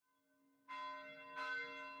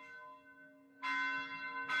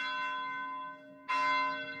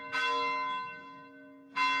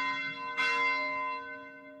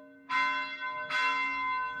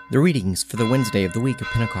The readings for the Wednesday of the week of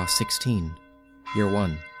Pentecost 16, Year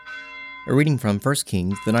 1. A reading from 1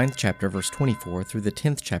 Kings, the 9th chapter, verse 24, through the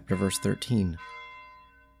 10th chapter, verse 13.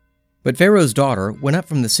 But Pharaoh's daughter went up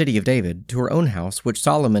from the city of David to her own house, which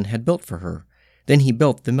Solomon had built for her. Then he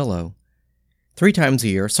built the Millo. 3 times a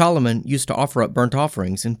year Solomon used to offer up burnt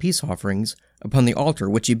offerings and peace offerings upon the altar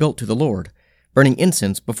which he built to the Lord, burning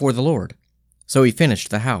incense before the Lord. So he finished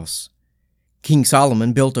the house. King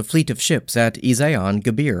Solomon built a fleet of ships at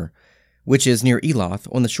Ezion-Geber, which is near Eloth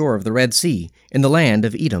on the shore of the Red Sea, in the land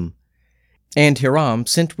of Edom. And Hiram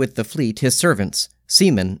sent with the fleet his servants,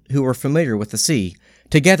 seamen who were familiar with the sea,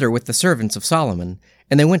 together with the servants of Solomon,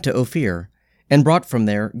 and they went to Ophir, and brought from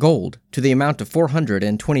there gold to the amount of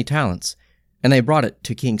 420 talents, and they brought it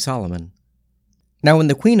to King Solomon. Now when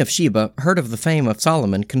the queen of Sheba heard of the fame of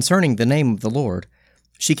Solomon concerning the name of the Lord,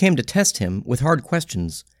 she came to test him with hard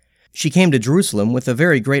questions. She came to Jerusalem with a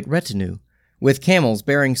very great retinue, with camels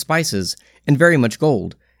bearing spices, and very much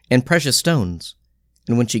gold, and precious stones.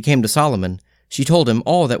 And when she came to Solomon, she told him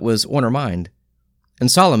all that was on her mind. And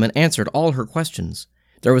Solomon answered all her questions.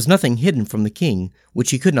 There was nothing hidden from the king,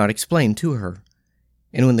 which he could not explain to her.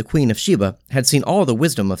 And when the queen of Sheba had seen all the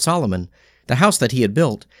wisdom of Solomon, the house that he had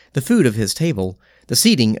built, the food of his table, the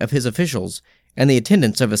seating of his officials, and the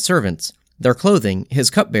attendance of his servants, their clothing, his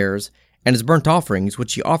cupbearers, and his burnt offerings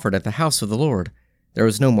which he offered at the house of the Lord, there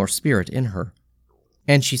was no more spirit in her.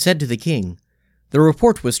 And she said to the king, The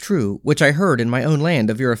report was true, which I heard in my own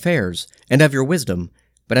land of your affairs, and of your wisdom,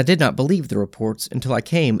 but I did not believe the reports until I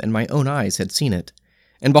came and my own eyes had seen it.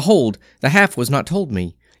 And behold, the half was not told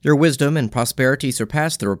me. Your wisdom and prosperity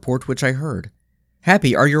surpassed the report which I heard.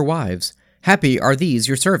 Happy are your wives, happy are these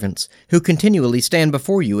your servants, who continually stand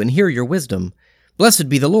before you and hear your wisdom. Blessed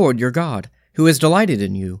be the Lord your God, who has delighted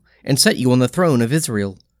in you, and set you on the throne of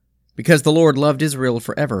Israel. Because the Lord loved Israel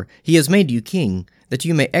forever, he has made you king, that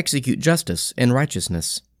you may execute justice and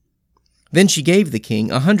righteousness. Then she gave the king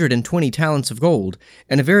 120 talents of gold,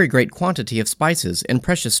 and a very great quantity of spices and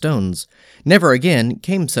precious stones. Never again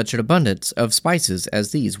came such an abundance of spices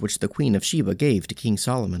as these which the queen of Sheba gave to King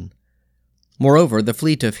Solomon. Moreover, the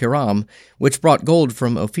fleet of Hiram, which brought gold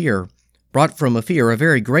from Ophir, brought from Ophir a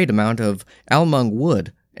very great amount of almug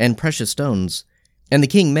wood and precious stones. And the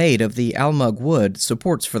king made of the almug wood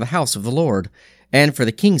supports for the house of the Lord, and for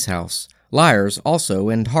the king's house, lyres also,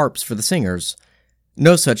 and harps for the singers.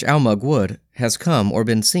 No such almug wood has come or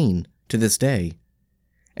been seen to this day.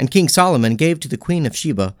 And King Solomon gave to the queen of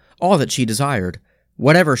Sheba all that she desired,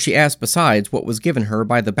 whatever she asked besides what was given her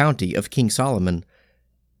by the bounty of King Solomon.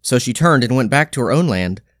 So she turned and went back to her own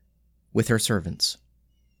land with her servants.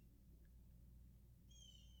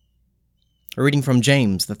 A reading from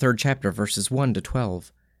James, the 3rd chapter, verses 1 to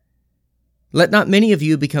 12. Let not many of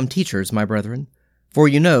you become teachers, my brethren, for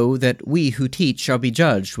you know that we who teach shall be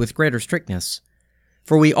judged with greater strictness.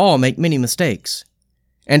 For we all make many mistakes.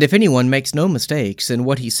 And if anyone makes no mistakes in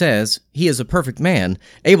what he says, he is a perfect man,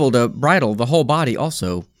 able to bridle the whole body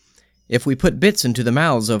also. If we put bits into the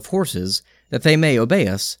mouths of horses, that they may obey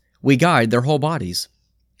us, we guide their whole bodies.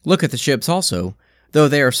 Look at the ships also. Though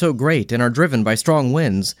they are so great and are driven by strong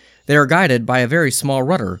winds, they are guided by a very small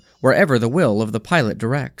rudder, wherever the will of the pilot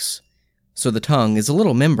directs. So the tongue is a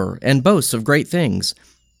little member, and boasts of great things.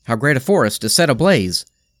 How great a forest is set ablaze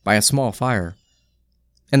by a small fire.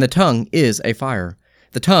 And the tongue is a fire.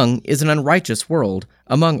 The tongue is an unrighteous world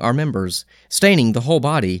among our members, staining the whole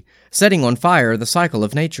body, setting on fire the cycle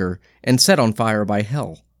of nature, and set on fire by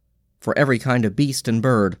hell. For every kind of beast and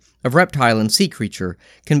bird, of reptile and sea creature,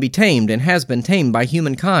 can be tamed and has been tamed by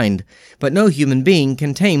humankind, but no human being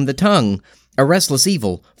can tame the tongue, a restless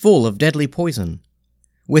evil, full of deadly poison.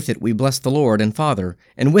 With it we bless the Lord and Father,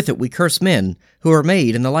 and with it we curse men, who are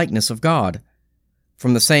made in the likeness of God.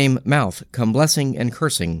 From the same mouth come blessing and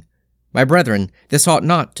cursing. My brethren, this ought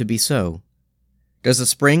not to be so. Does a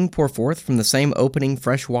spring pour forth from the same opening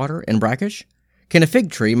fresh water and brackish? Can a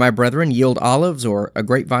fig tree, my brethren, yield olives, or a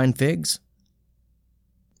grapevine figs?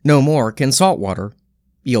 No more can salt water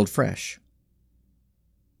yield fresh.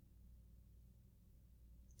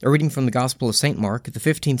 A reading from the Gospel of St. Mark, the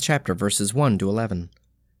 15th chapter, verses 1 to 11.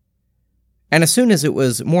 And as soon as it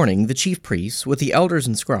was morning, the chief priests, with the elders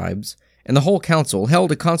and scribes, and the whole council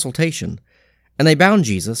held a consultation, and they bound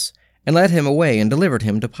Jesus, and led him away, and delivered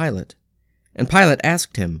him to Pilate. And Pilate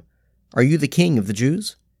asked him, Are you the king of the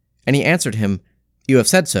Jews? And he answered him, You have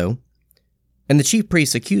said so. And the chief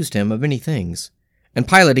priests accused him of many things. And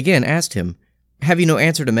Pilate again asked him, Have you no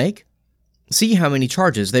answer to make? See how many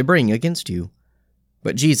charges they bring against you.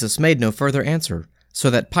 But Jesus made no further answer, so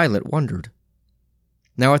that Pilate wondered.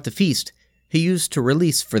 Now at the feast he used to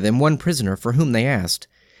release for them one prisoner for whom they asked,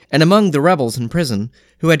 And among the rebels in prison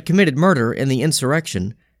who had committed murder in the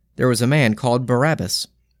insurrection, there was a man called Barabbas.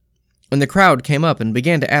 And the crowd came up and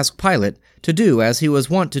began to ask Pilate to do as he was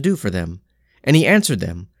wont to do for them. And he answered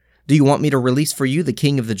them, "Do you want me to release for you the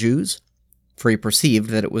king of the Jews?" For he perceived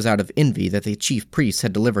that it was out of envy that the chief priests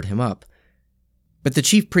had delivered him up. But the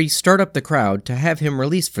chief priests stirred up the crowd to have him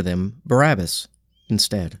release for them Barabbas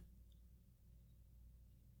instead.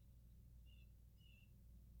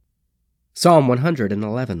 Psalm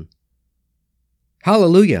 111.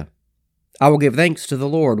 Hallelujah! I will give thanks to the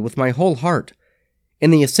Lord with my whole heart, in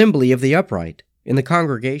the assembly of the upright, in the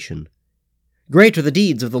congregation. Great are the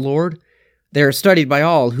deeds of the Lord. They are studied by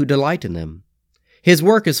all who delight in them. His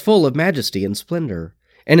work is full of majesty and splendor,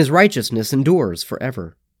 and his righteousness endures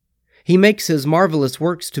forever. He makes his marvelous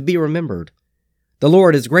works to be remembered. The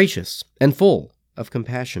Lord is gracious and full of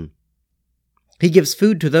compassion. He gives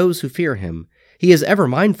food to those who fear him. He is ever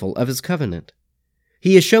mindful of his covenant.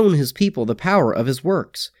 He has shown his people the power of his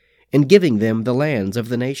works, in giving them the lands of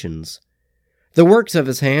the nations. The works of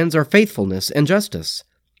his hands are faithfulness and justice.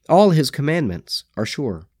 All his commandments are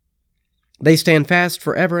sure. They stand fast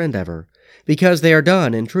forever and ever, because they are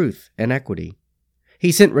done in truth and equity.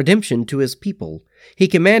 He sent redemption to his people. He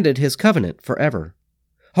commanded his covenant forever.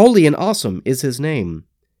 Holy and awesome is his name.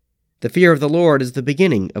 The fear of the Lord is the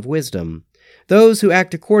beginning of wisdom. Those who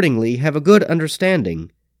act accordingly have a good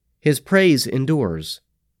understanding. His praise endures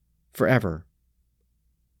forever.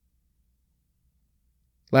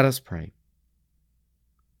 Let us pray.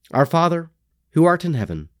 Our Father, who art in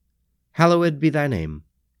heaven, hallowed be thy name.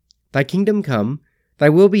 Thy kingdom come, thy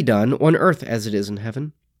will be done on earth as it is in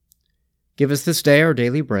heaven. Give us this day our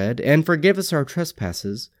daily bread, and forgive us our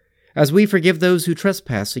trespasses, as we forgive those who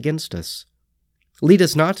trespass against us. Lead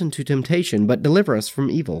us not into temptation, but deliver us from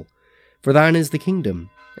evil. For thine is the kingdom,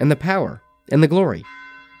 and the power, and the glory,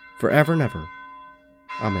 forever and ever.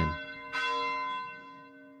 Amen.